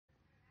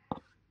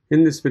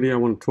In this video I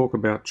want to talk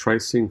about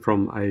tracing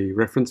from a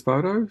reference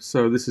photo.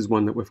 So this is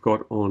one that we've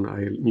got on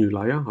a new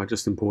layer. I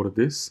just imported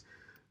this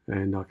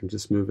and I can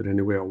just move it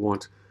anywhere I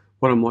want.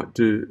 What I might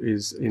do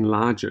is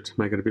enlarge it,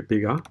 make it a bit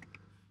bigger.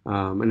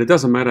 And it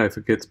doesn't matter if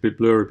it gets a bit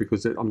blurry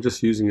because I'm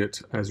just using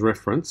it as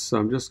reference. So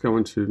I'm just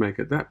going to make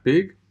it that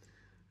big,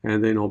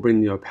 and then I'll bring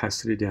the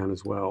opacity down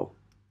as well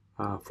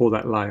for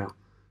that layer,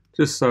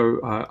 just so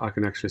I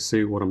can actually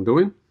see what I'm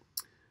doing.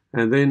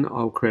 And then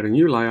I'll create a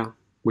new layer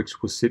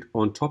which will sit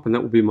on top, and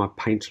that will be my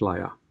paint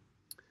layer.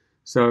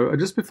 So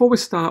just before we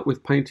start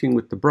with painting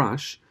with the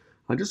brush,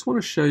 I just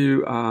want to show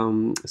you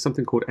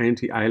something called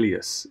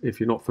anti-alias, if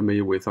you're not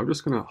familiar with. I'm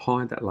just going to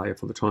hide that layer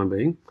for the time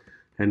being,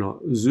 and I'll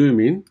zoom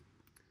in.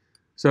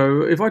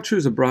 So if I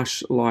choose a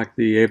brush like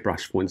the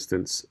airbrush, for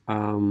instance,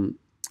 and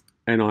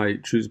I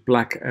choose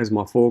black as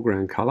my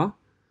foreground color,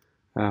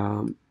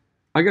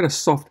 I get a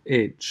soft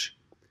edge.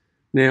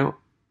 Now,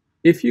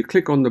 if you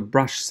click on the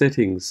brush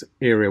settings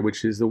area,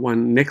 which is the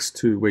one next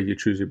to where you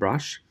choose your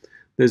brush,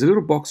 there's a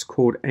little box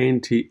called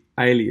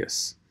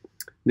anti-alias.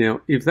 Now,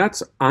 if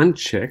that's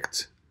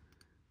unchecked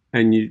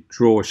and you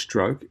draw a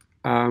stroke,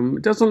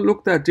 it doesn't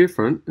look that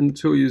different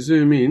until you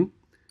zoom in,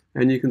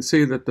 and you can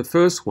see that the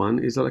first one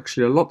is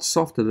actually a lot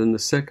softer than the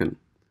second.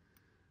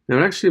 Now,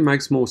 it actually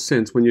makes more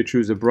sense when you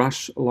choose a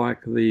brush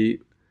like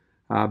the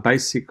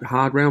basic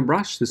hard round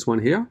brush, this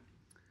one here.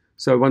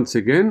 So once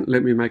again,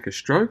 let me make a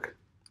stroke,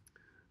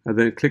 and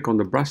then click on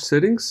the brush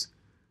settings,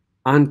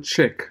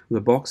 uncheck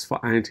the box for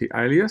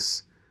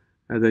anti-alias,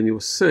 and then you'll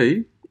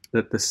see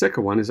that the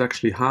second one is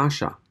actually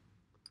harsher.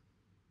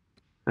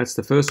 That's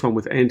the first one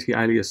with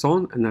anti-alias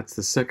on, and that's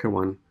the second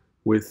one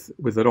with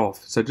it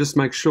off. So just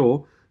make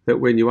sure that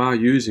when you are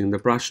using the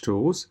brush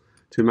tools,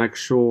 to make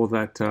sure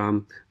that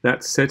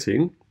that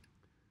setting,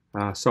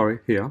 that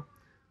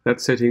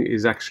setting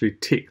is actually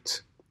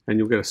ticked, and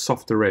you'll get a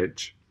softer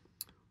edge.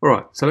 All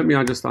right, so let me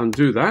just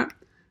undo that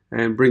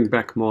and bring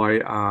back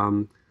my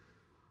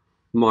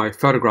my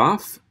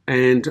photograph,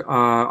 and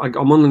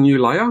I'm on the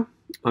new layer.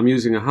 I'm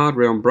using a hard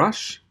round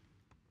brush.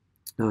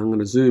 I'm going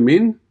to zoom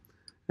in,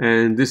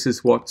 and this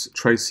is what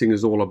tracing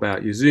is all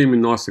about. You zoom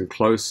in nice and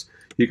close.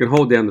 You can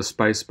hold down the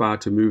space bar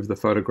to move the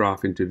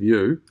photograph into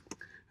view,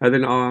 and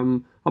then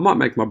I might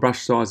make my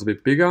brush size a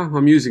bit bigger.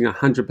 I'm using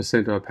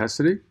 100%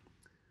 opacity,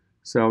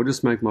 so I'll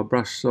just make my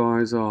brush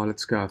size,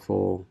 let's go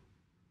for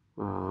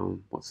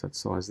what's that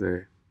size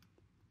there?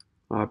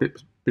 A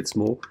bit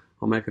small.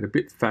 I'll make it a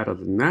bit fatter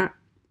than that.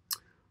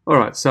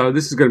 Alright, so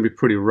this is going to be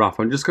pretty rough.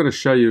 I'm just going to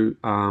show you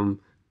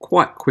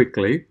quite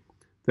quickly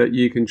that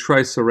you can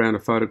trace around a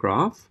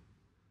photograph,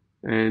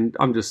 and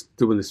I'm just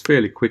doing this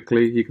fairly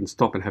quickly. You can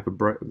stop and have a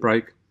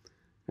break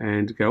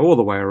and go all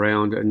the way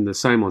around, and the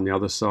same on the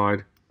other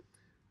side.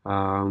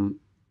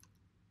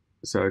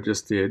 So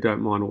just, yeah,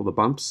 don't mind all the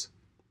bumps.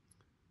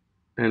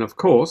 And of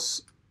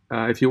course,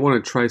 if you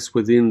want to trace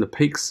within the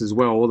peaks as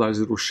well, all those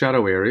little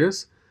shadow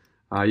areas,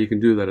 you can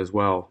do that as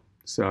well.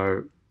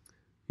 So,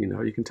 you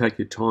know, you can take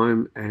your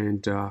time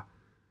and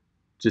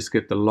just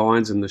get the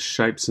lines and the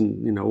shapes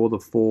and, you know, all the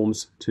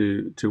forms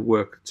to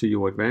work to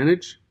your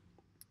advantage.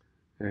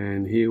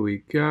 And here we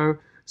go.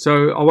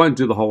 So I won't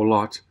do the whole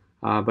lot,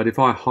 but if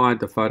I hide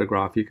the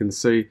photograph, you can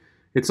see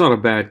it's not a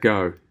bad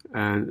go.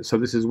 And so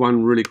this is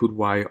one really good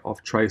way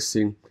of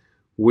tracing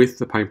with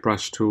the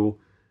paintbrush tool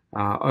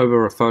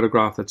over a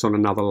photograph that's on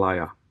another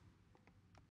layer.